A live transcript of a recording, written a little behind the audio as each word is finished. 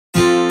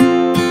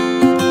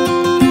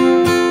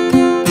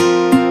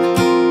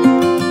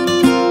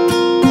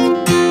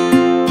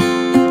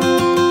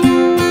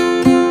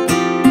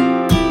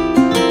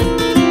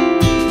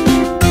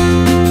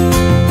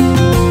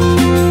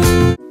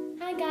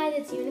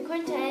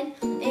Unicorn 10,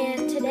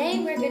 and today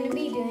we're going to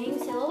be doing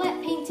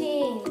silhouette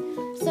painting.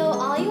 So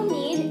all you'll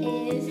need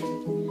is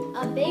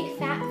a big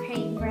fat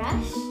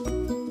paintbrush,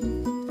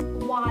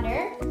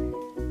 water,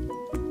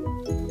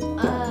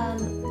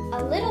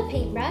 a little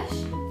paintbrush,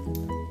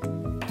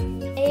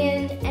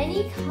 and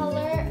any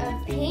color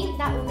of paint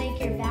that will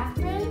make your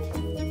background,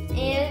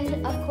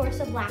 and of course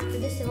a black for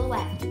the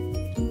silhouette.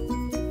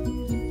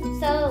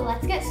 So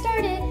let's get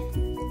started.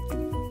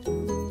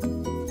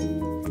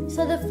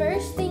 So the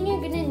first thing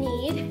you're going to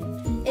need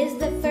is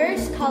the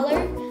first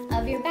color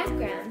of your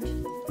background.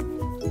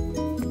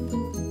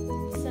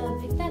 So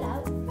pick that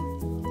up.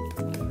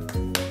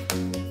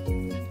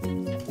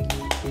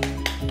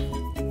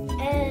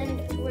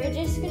 And we're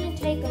just going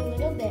to take a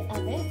little bit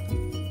of it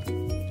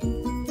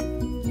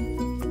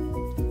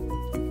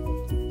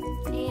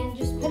and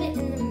just put it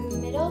in the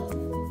middle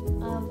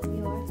of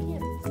your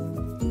canvas.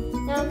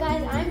 Now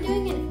guys, I'm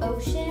doing an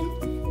ocean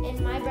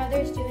and my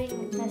brother's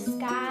doing the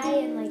sky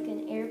and like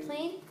an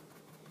airplane.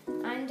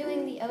 I'm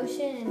doing the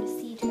ocean and a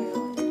sea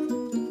turtle.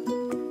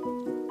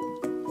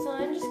 So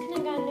I'm just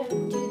gonna kind of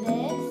do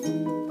this.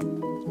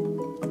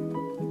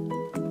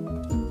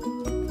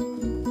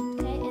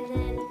 Okay,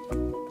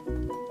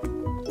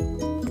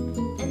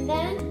 and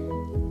then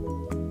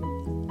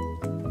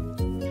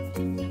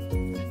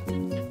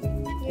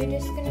you're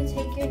just gonna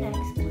take your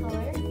next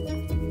color.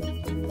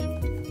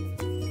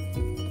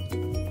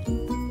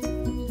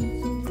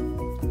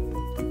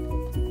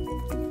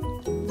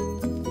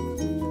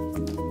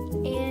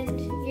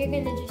 You're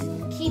gonna just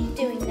keep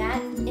doing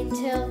that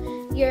until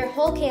your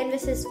whole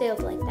canvas is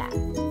filled like that.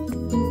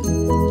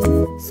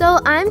 So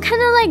I'm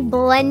kind of like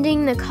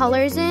blending the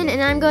colors in,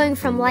 and I'm going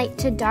from light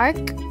to dark.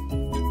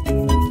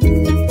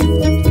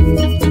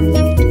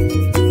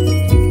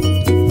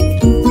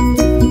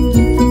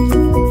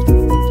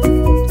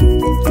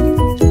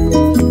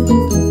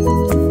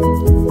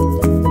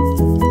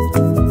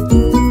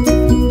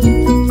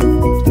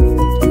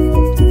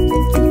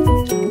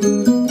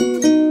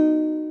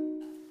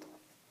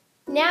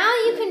 Now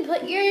you can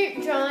put your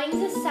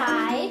drawings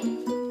aside.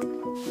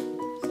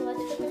 So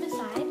let's put them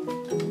aside.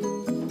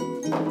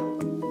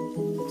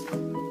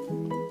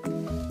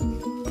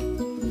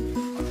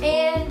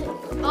 And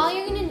all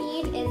you're going to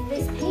need is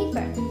this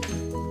paper.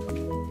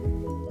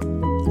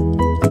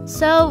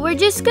 So we're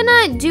just going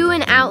to do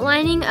an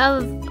outlining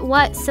of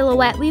what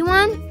silhouette we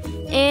want.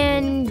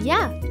 And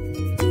yeah.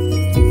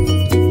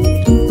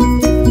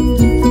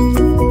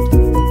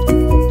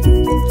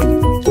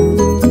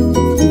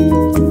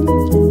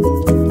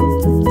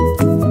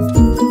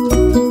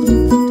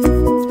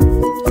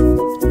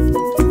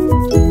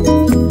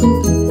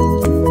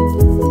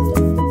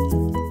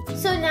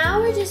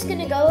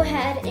 Go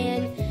ahead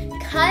and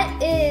cut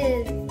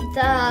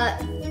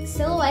the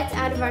silhouettes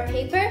out of our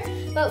paper,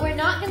 but we're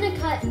not going to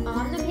cut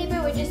on the paper,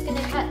 we're just going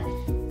to cut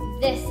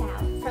this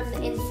out from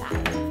the inside.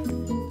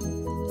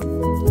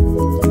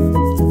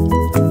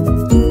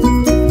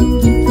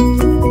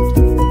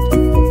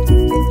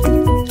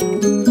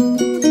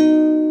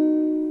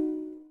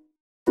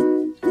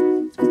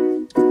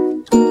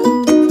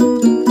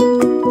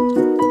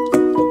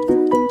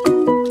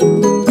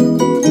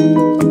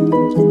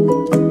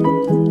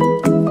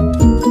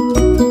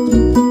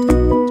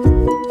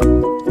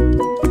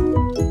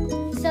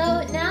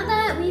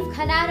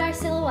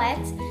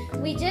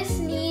 We just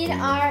need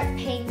our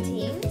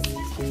paintings,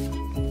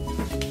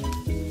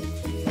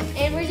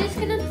 and we're just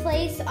going to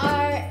place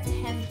our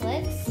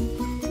templates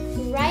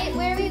right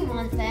where we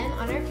want them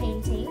on our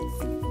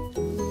paintings,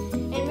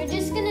 and we're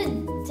just going to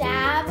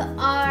dab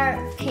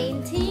our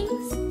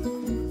paintings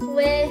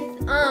with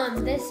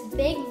this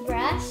big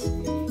brush,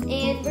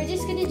 and we're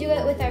just going to do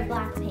it with our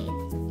black paint.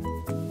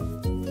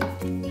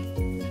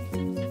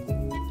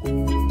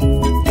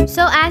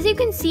 So as you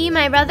can see,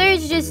 my brother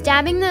is just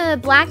dabbing the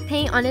black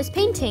paint on his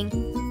painting.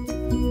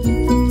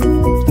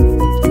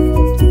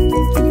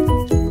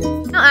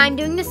 Now I'm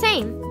doing the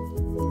same.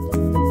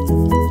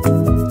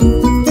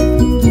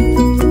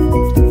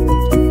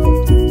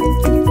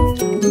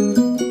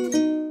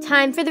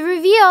 Time for the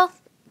reveal.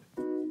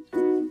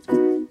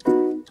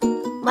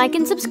 Like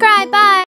and subscribe, bye!